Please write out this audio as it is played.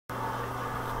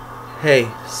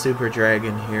Hey, Super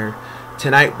Dragon here.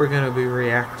 Tonight we're going to be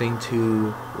reacting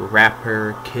to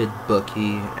rapper Kid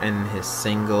Bookie and his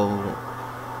single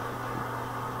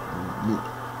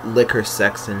Liquor,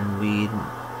 Sex, and Weed,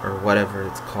 or whatever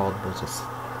it's called. We'll just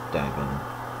dive in.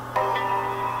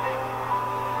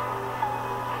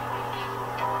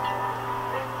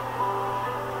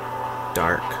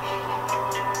 Dark.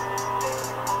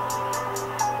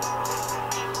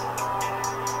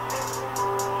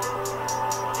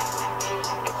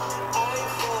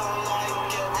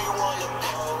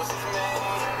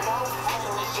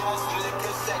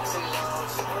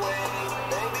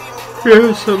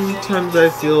 Yeah, sometimes I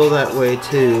feel that way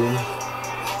too.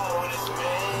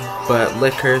 But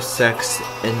liquor, sex,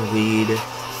 and weed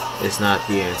is not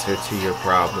the answer to your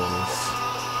problems.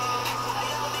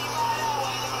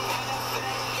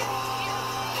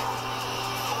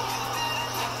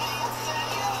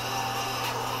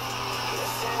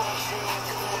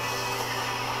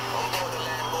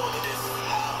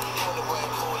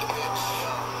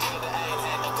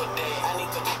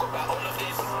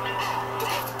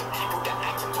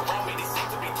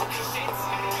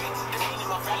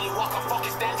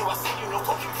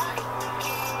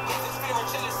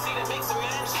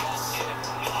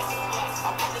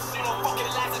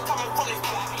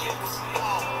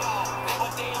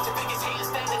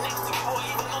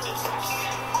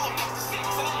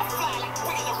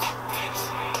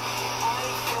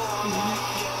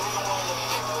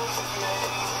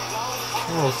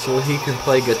 Oh, so he can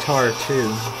play guitar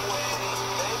too.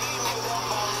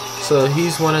 So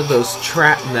he's one of those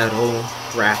trap metal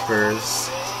rappers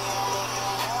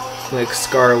like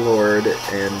Scarlord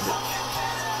and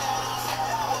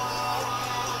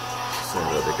some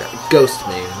other guy,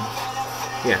 Ghostman.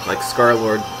 Yeah, like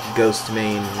Scarlord,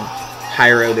 Ghostman,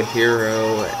 High Road to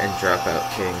Hero, and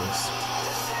Dropout Kings.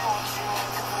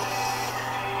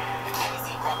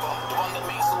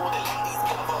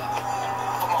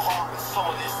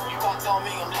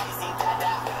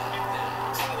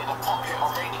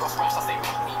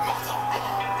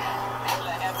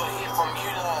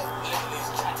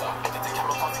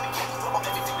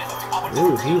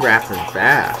 Ooh, he rapping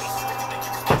fast.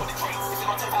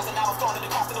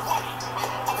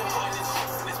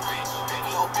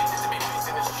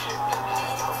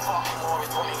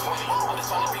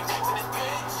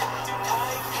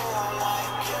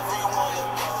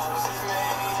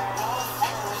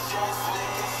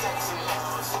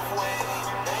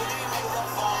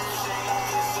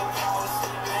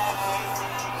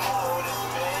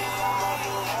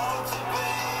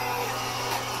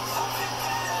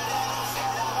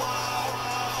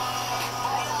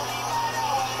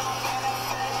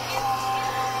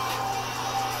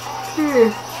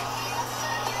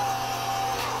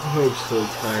 I'm so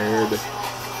tired.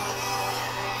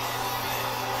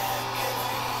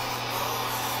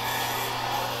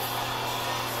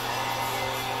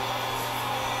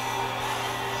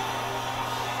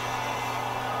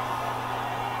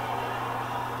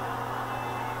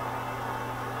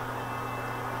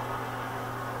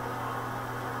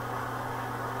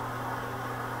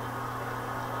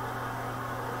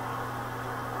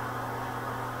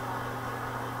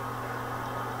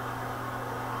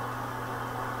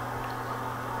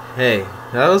 Hey,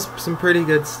 that was some pretty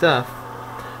good stuff.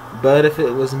 But if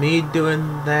it was me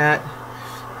doing that,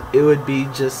 it would be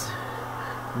just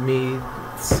me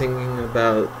singing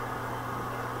about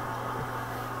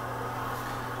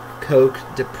coke,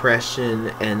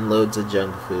 depression, and loads of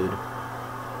junk food.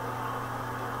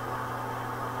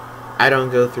 I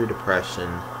don't go through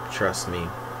depression, trust me.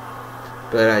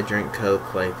 But I drink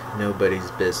coke like nobody's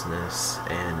business,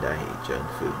 and I eat junk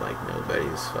food like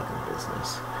nobody's fucking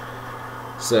business.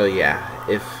 So yeah,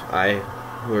 if I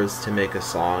was to make a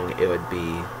song, it would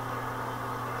be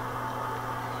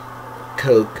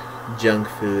coke, junk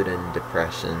food, and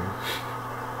depression.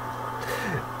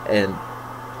 And,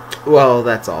 well,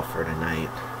 that's all for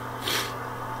tonight.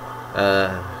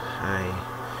 I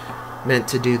meant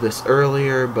to do this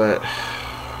earlier, but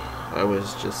I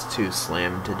was just too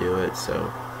slammed to do it, so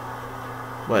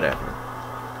whatever.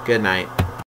 Good night.